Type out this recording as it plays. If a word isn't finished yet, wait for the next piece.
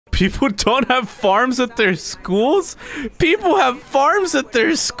People don't have farms at their schools? People have farms at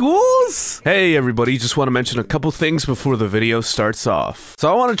their schools? Hey everybody, just want to mention a couple things before the video starts off. So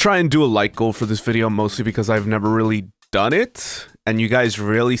I want to try and do a like goal for this video, mostly because I've never really done it, and you guys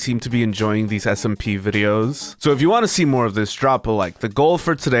really seem to be enjoying these SMP videos. So if you want to see more of this, drop a like. The goal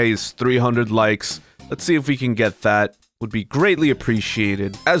for today is 300 likes. Let's see if we can get that. Would be greatly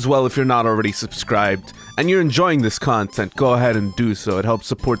appreciated. As well, if you're not already subscribed and you're enjoying this content, go ahead and do so. It helps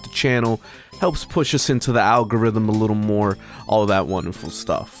support the channel, helps push us into the algorithm a little more, all of that wonderful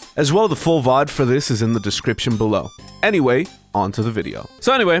stuff. As well, the full VOD for this is in the description below. Anyway, on to the video.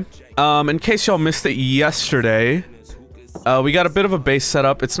 So anyway, in case y'all missed it yesterday, we got a bit of a base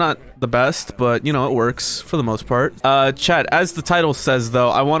setup. It's not the best, but you know, it works for the most part. Chat, as the title says though,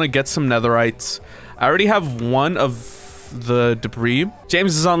 I want to get some netherites. I already have one of the debris.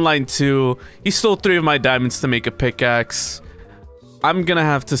 James is online too. He stole 3 of my diamonds to make a pickaxe. I'm gonna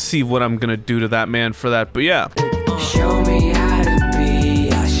have to see what I'm gonna do to that man for that, but yeah. Show me how to be,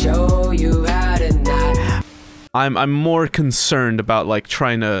 I'll show you how to not. I'm more concerned about like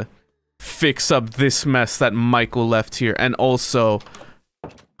trying to fix up this mess that Michael left here, and also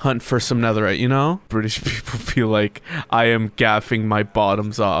hunt for some netherite, you know? British people feel like I am gaffing my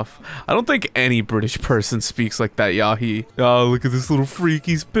bottoms off. I don't think any British person speaks like that, Yahi. Oh, look at this little freak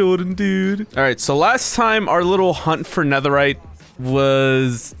he's building, dude. Alright, so last time our little hunt for netherite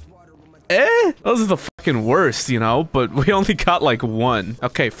was... Those are the fucking worst, you know? But we only got like 1.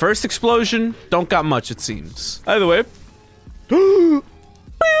 Okay, first explosion. Don't got much, it seems. Either way.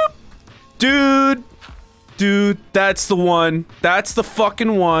 Dude, that's the one. That's the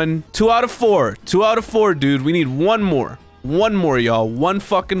fucking one. 2 out of 4. 2 out of 4, dude. We need 1 more. 1 more, y'all. 1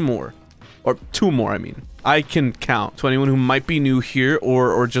 fucking more. Or 2 more, I mean. I can count. To anyone who might be new here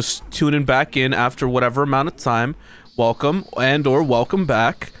or just tuning back in after whatever amount of time, welcome or welcome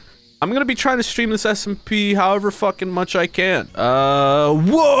back. I'm gonna be trying to stream this SMP however fucking much I can.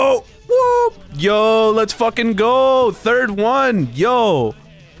 Whoa! Whoa! Yo, let's fucking go! 3rd one! Yo!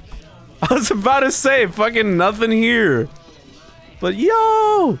 I was about to say, fucking nothing here. But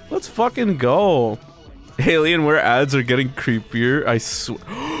yo, let's fucking go. Alien, where ads are getting creepier, I swear.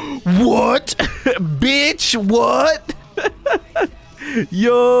 What? Bitch, what?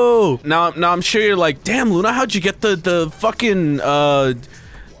 Yo. Now I'm sure you're like, damn, Luna, how'd you get the fucking, the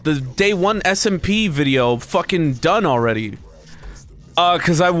day 1 SMP video fucking done already?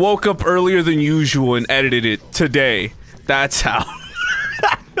 Cause I woke up earlier than usual and edited it today. That's how.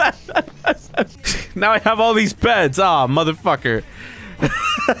 Now I have all these beds. Ah, motherfucker.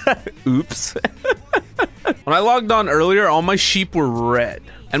 Oops. When I logged on earlier, all my sheep were red.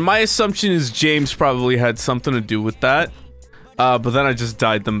 And my assumption is James probably had something to do with that. But then I just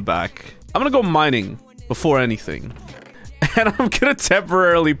dyed them back. I'm gonna go mining before anything. And I'm gonna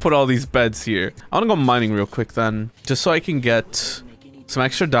temporarily put all these beds here. I wanna go mining real quick then. Just so I can get some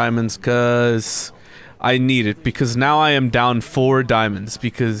extra diamonds, cause I need it, because now I am down 4 diamonds,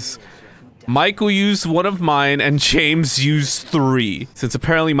 because Michael used 1 of mine and James used 3. Since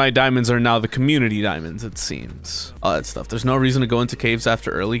apparently my diamonds are now the community diamonds, it seems. All that stuff. There's no reason to go into caves after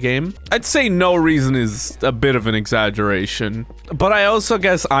early game. I'd say no reason is a bit of an exaggeration. But I also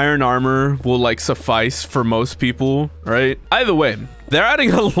guess iron armor will like suffice for most people, right? Either way, they're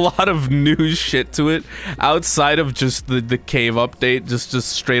adding a lot of new shit to it outside of just the cave update, just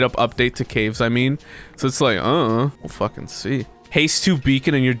straight up update to caves, I mean. So it's like, we'll fucking see. Haste 2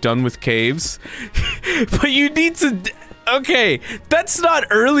 beacon and you're done with caves. But you need to... Okay, that's not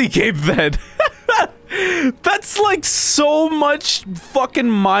early game then. That's like so much fucking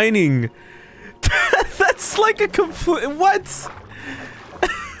mining. That's like a complete... What?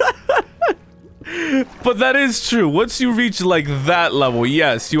 But that is true. Once you reach like that level,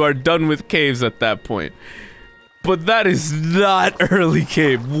 yes, you are done with caves at that point. But that is not early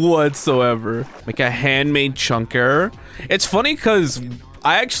cave whatsoever. Like a handmade chunker. It's funny because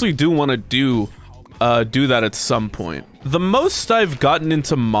I actually do want to do that at some point. The most I've gotten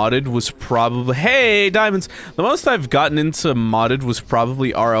into modded was probably... Hey, diamonds! The most I've gotten into modded was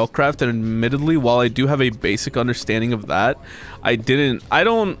probably RLcraft, and admittedly, while I do have a basic understanding of that, I don't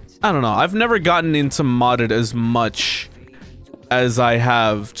know. I've never gotten into modded as much as I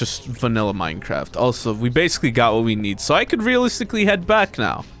have just vanilla Minecraft. Also, we basically got what we need, so I could realistically head back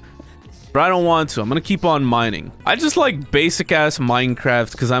now. But I don't want to. I'm gonna keep on mining. I just like basic-ass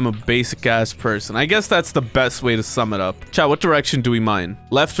Minecraft because I'm a basic-ass person. I guess that's the best way to sum it up. Chat, what direction do we mine?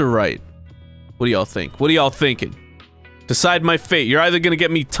 Left or right? What do y'all think? What are y'all thinking? Decide my fate. You're either gonna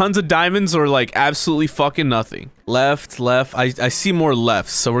get me tons of diamonds or like absolutely fucking nothing. Left, left. I see more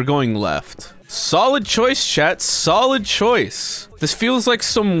lefts, so we're going left. Solid choice, chat. Solid choice. This feels like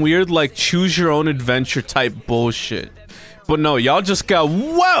some weird like choose your own adventure type bullshit. But no, y'all just got,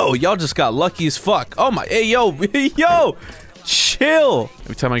 whoa! Y'all just got lucky as fuck. Oh my, hey yo, yo! Chill!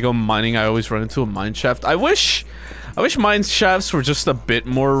 Every time I go mining, I always run into a mine shaft. I wish mine shafts were just a bit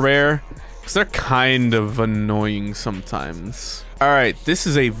more rare. Because they're kind of annoying sometimes. Alright, this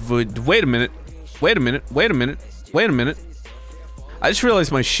is a wait a minute. Wait a minute. Wait a minute. Wait a minute. I just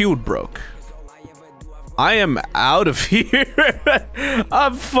realized my shield broke. I am out of here.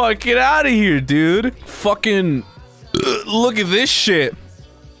 I'm fucking out of here, dude. Fucking look at this shit.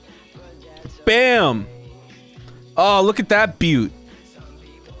 Bam. Oh, look at that beaut.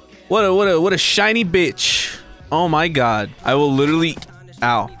 What a shiny bitch. Oh my god. I will literally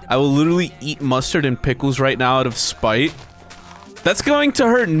I will literally eat mustard and pickles right now out of spite. That's going to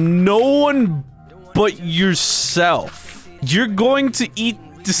hurt no one but yourself. You're going to eat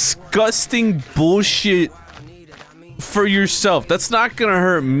disgusting bullshit for yourself. That's not gonna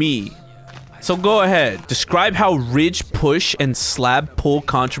hurt me. So go ahead. Describe how ridge, push, and slab pull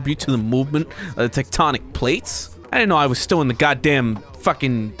contribute to the movement of the tectonic plates. I didn't know I was still in the goddamn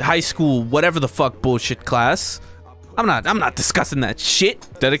fucking high school whatever the fuck bullshit class. I'm not discussing that shit.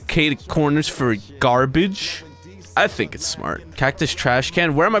 Dedicated corners for garbage. I think it's smart. Cactus trash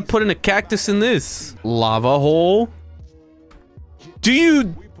can. Where am I putting a cactus in this? Lava hole. Do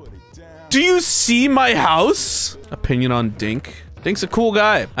you see my house? Opinion on Dink. Dink's a cool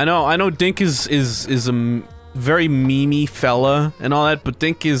guy. I know Dink is a very memey fella and all that, but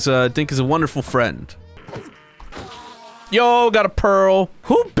Dink is a wonderful friend. Yo, got a pearl.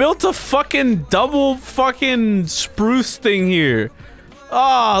 Who built a fucking double fucking spruce thing here?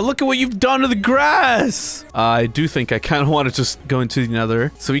 Ah, look at what you've done to the grass. I do think I kind of want to just go into the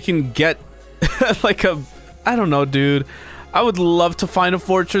nether so we can get like I don't know, dude. I would love to find a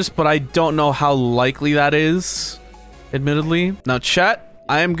fortress, but I don't know how likely that is, admittedly. Now, chat,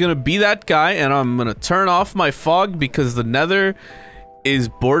 I am gonna be that guy, and I'm gonna turn off my fog because the nether is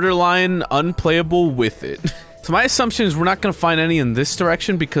borderline unplayable with it. So my assumption is we're not going to find any in this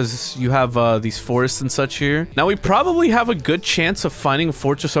direction because you have these forests and such here. Now we probably have a good chance of finding a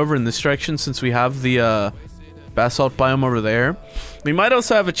fortress over in this direction since we have the basalt biome over there. We might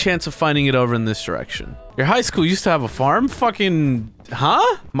also have a chance of finding it over in this direction. Your high school used to have a farm? Fucking,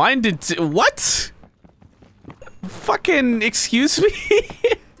 huh? Mine did what? Fucking, excuse me?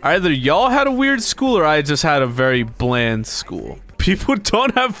 Either y'all had a weird school or I just had a very bland school. People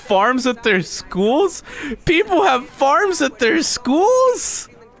don't have farms at their schools? People have farms at their schools?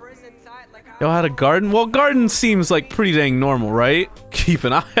 Y'all had a garden? Well, garden seems like pretty dang normal, right? Keep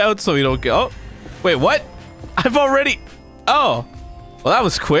an eye out so you don't go. Oh, wait, what? I've already... Oh. Well, that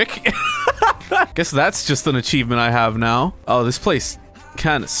was quick. Guess that's just an achievement I have now. Oh, this place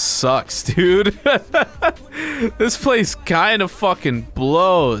kind of sucks, dude. This place kind of fucking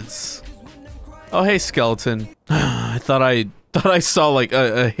blows. Oh, hey, skeleton. I thought I saw like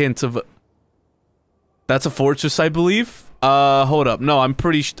a hint of that's a fortress, I believe. Hold up. No,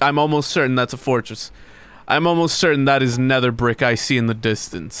 I'm almost certain that's a fortress. I'm almost certain that is nether brick I see in the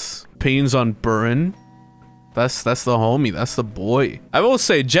distance. Opinions on Burren. That's the homie. That's the boy. I will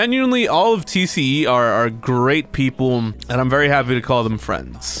say, genuinely, all of TCE are great people, and I'm very happy to call them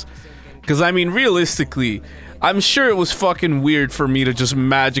friends. Because, I mean, realistically, I'm sure it was fucking weird for me to just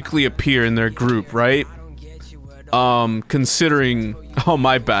magically appear in their group, right? Considering... Oh,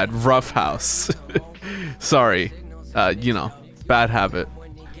 my bad. Roughhouse. Sorry. You know, bad habit.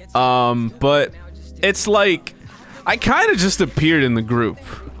 But it's like... I kind of just appeared in the group.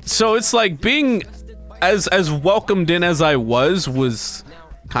 So it's like being... As welcomed in as I was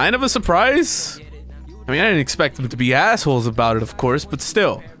kind of a surprise. I mean, I didn't expect them to be assholes about it, of course, but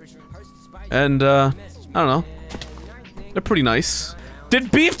still. And, I don't know. They're pretty nice. Did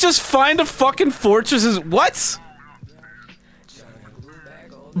Beef just find a fucking fortress? What?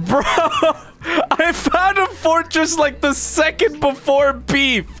 Bro, I found a fortress like the second before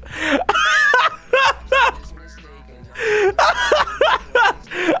Beef.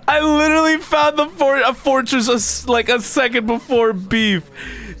 I literally found a fortress like a second before Beef.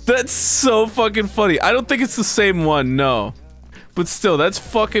 That's so fucking funny. I don't think it's the same one, no. But still, that's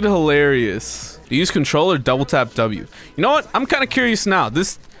fucking hilarious. Do you use control or double tap W? You know what? I'm kind of curious now.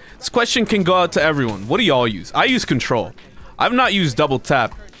 This question can go out to everyone. What do y'all use? I use control. I've not used double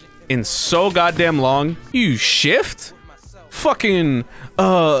tap in so goddamn long. You use shift? Fucking,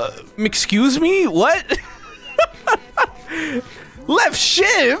 excuse me? What? Left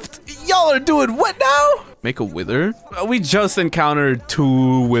shift? Y'all are doing what now? Make a wither? We just encountered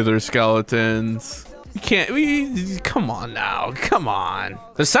 2 wither skeletons. Come on now, come on.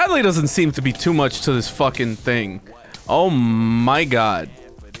 There sadly doesn't seem to be too much to this fucking thing. Oh my god.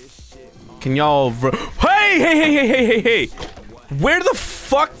 Can y'all... Hey! Where the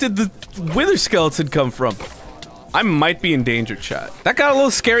fuck did the wither skeleton come from? I might be in danger, chat. That got a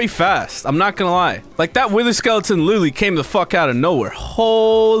little scary fast. I'm not gonna lie. Like, that wither skeleton literally came the fuck out of nowhere.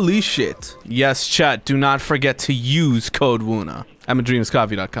 Holy shit. Yes, chat, do not forget to use code Wuna. I'm at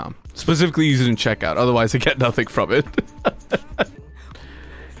dreamscoffee.com. Specifically use it in checkout, otherwise I get nothing from it.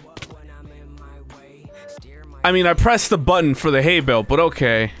 I mean, I pressed the button for the hay bale, but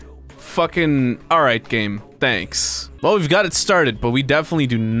okay. Fucking alright, game. Thanks. Well, we've got it started, but we definitely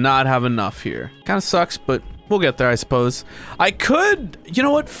do not have enough here. Kinda sucks, but we'll get there, I suppose. I could, you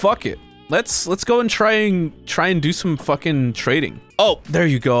know what? Fuck it. Let's go and try and do some fucking trading. Oh, there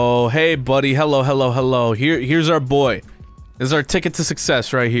you go. Hey, buddy. Hello. Here's our boy. This is our ticket to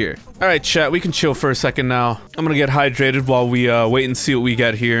success right here. All right, chat. We can chill for a second now. I'm gonna get hydrated while we wait and see what we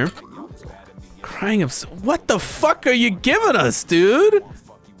get here. Crying of what the fuck are you giving us, dude?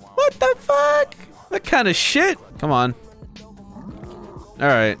 What the fuck? What kind of shit? Come on. All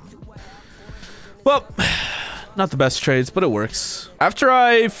right. Well, not the best trades, but it works. After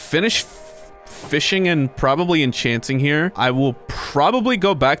I finish fishing and probably enchanting here, I will probably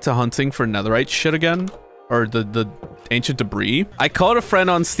go back to hunting for netherite shit again. Or the ancient debris. I called a friend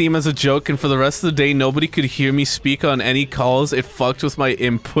on Steam as a joke, and for the rest of the day, nobody could hear me speak on any calls. It fucked with my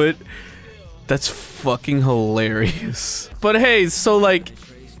input. That's fucking hilarious. But hey, so like...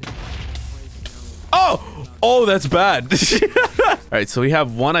 Oh, that's bad. All right, so we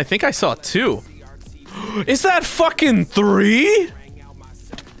have 1. I think I saw 2. Is that fucking 3?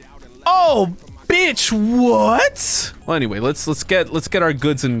 Oh, bitch, what? Well, anyway, let's get our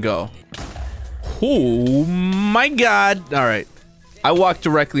goods and go. Oh my god. All right. I walked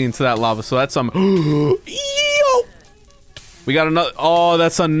directly into that lava, so that's some... Yo! We got another... Oh,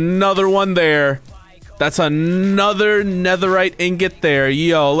 that's another one there. That's another netherite ingot there.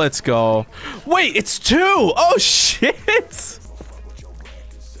 Yo, let's go. Wait, it's 2! Oh, shit!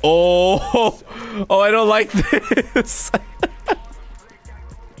 Oh, I don't like this.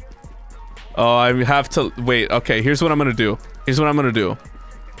 Oh, I have to... Wait, okay, here's what I'm gonna do.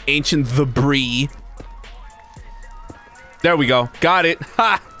 Ancient debris. There we go. Got it.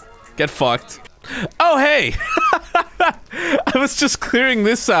 Ha! Get fucked. Oh, hey! I was just clearing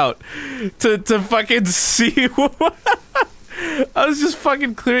this out to fucking see what... I was just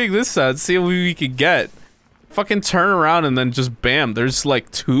fucking clearing this out, see what we could get. Fucking turn around and then just bam, there's like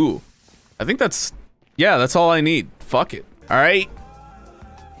 2. I think that's... Yeah, that's all I need. Fuck it. Alright.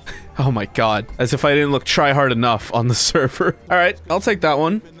 Oh my god. As if I didn't look try hard enough on the server. Alright, I'll take that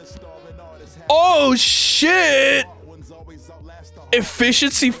one. Oh shit!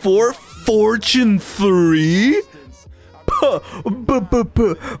 Efficiency 4, fortune 3?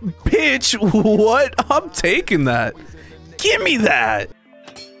 Bitch, what? I'm taking that. Give me that.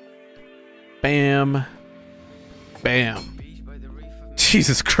 Bam. Bam.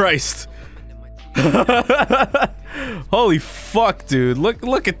 Jesus Christ. Holy fuck, dude.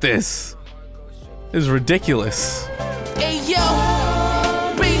 Look at this. This is ridiculous. Hey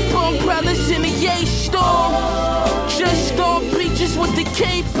yo, big bone brothers in the A store. Just on beaches with the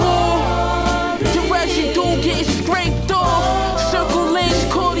cape on.